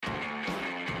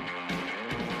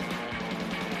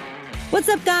What's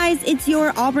up, guys? It's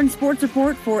your Auburn Sports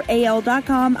Report for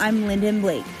AL.com. I'm Lyndon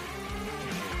Blake.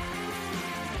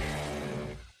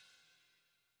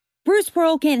 Bruce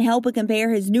Pearl can't help but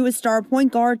compare his newest star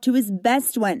point guard to his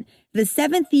best one. The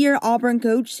seventh-year Auburn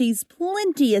coach sees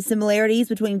plenty of similarities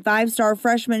between five-star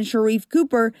freshman Sharif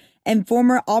Cooper and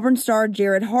former Auburn star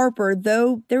Jared Harper,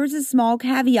 though there is a small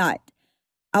caveat.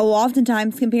 I will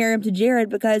oftentimes compare him to Jared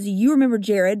because you remember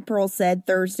Jared, Pearl said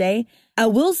Thursday. I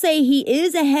will say he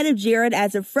is ahead of Jared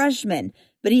as a freshman,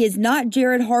 but he is not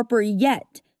Jared Harper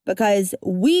yet because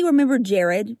we remember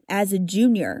Jared as a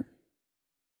junior.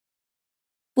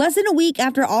 Less than a week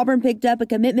after Auburn picked up a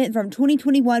commitment from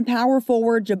 2021 power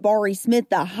forward Jabari Smith,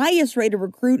 the highest-rated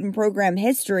recruit in program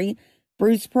history,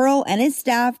 Bruce Pearl and his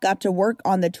staff got to work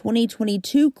on the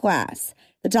 2022 class.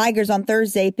 The Tigers on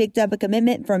Thursday picked up a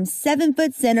commitment from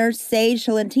 7-foot center Sage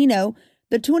Tolentino,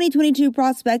 the 2022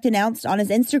 prospect announced on his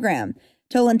Instagram.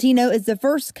 Tolentino is the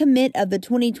first commit of the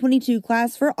 2022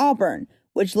 class for Auburn,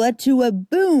 which led to a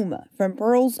boom from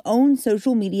Pearl's own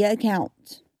social media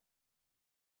account.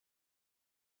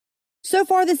 So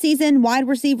far this season, wide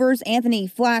receivers Anthony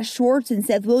Flash Schwartz and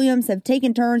Seth Williams have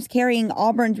taken turns carrying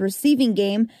Auburn's receiving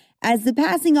game as the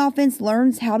passing offense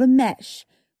learns how to mesh.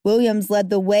 Williams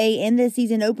led the way in the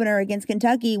season opener against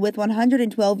Kentucky with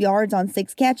 112 yards on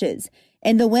 6 catches.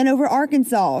 In the win over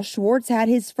Arkansas, Schwartz had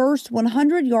his first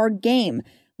 100-yard game,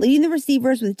 leading the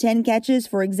receivers with 10 catches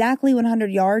for exactly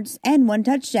 100 yards and 1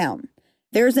 touchdown.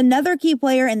 There's another key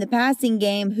player in the passing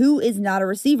game who is not a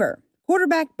receiver,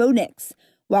 quarterback Bo Nix.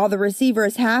 While the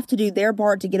receivers have to do their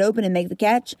part to get open and make the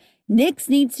catch, Nix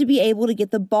needs to be able to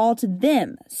get the ball to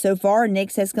them. So far,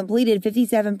 Nix has completed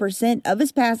 57% of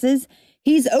his passes.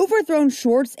 He's overthrown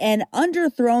Schwartz and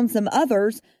underthrown some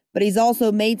others, but he's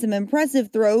also made some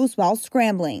impressive throws while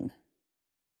scrambling.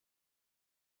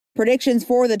 Predictions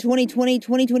for the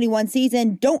 2020-2021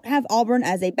 season don't have Auburn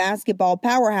as a basketball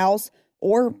powerhouse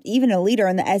or even a leader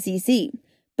in the SEC.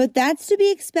 But that's to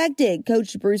be expected,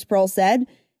 Coach Bruce Pearl said.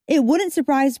 It wouldn't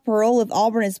surprise Pearl if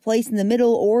Auburn is placed in the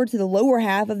middle or to the lower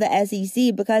half of the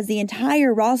SEC because the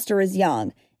entire roster is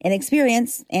young,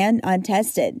 inexperienced, and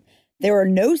untested. There are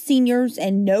no seniors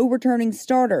and no returning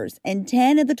starters, and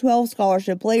 10 of the 12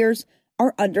 scholarship players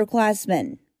are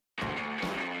underclassmen.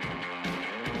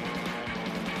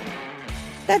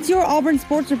 That's your Auburn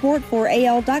Sports Report for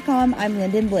AL.com. I'm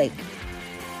Lyndon Blake.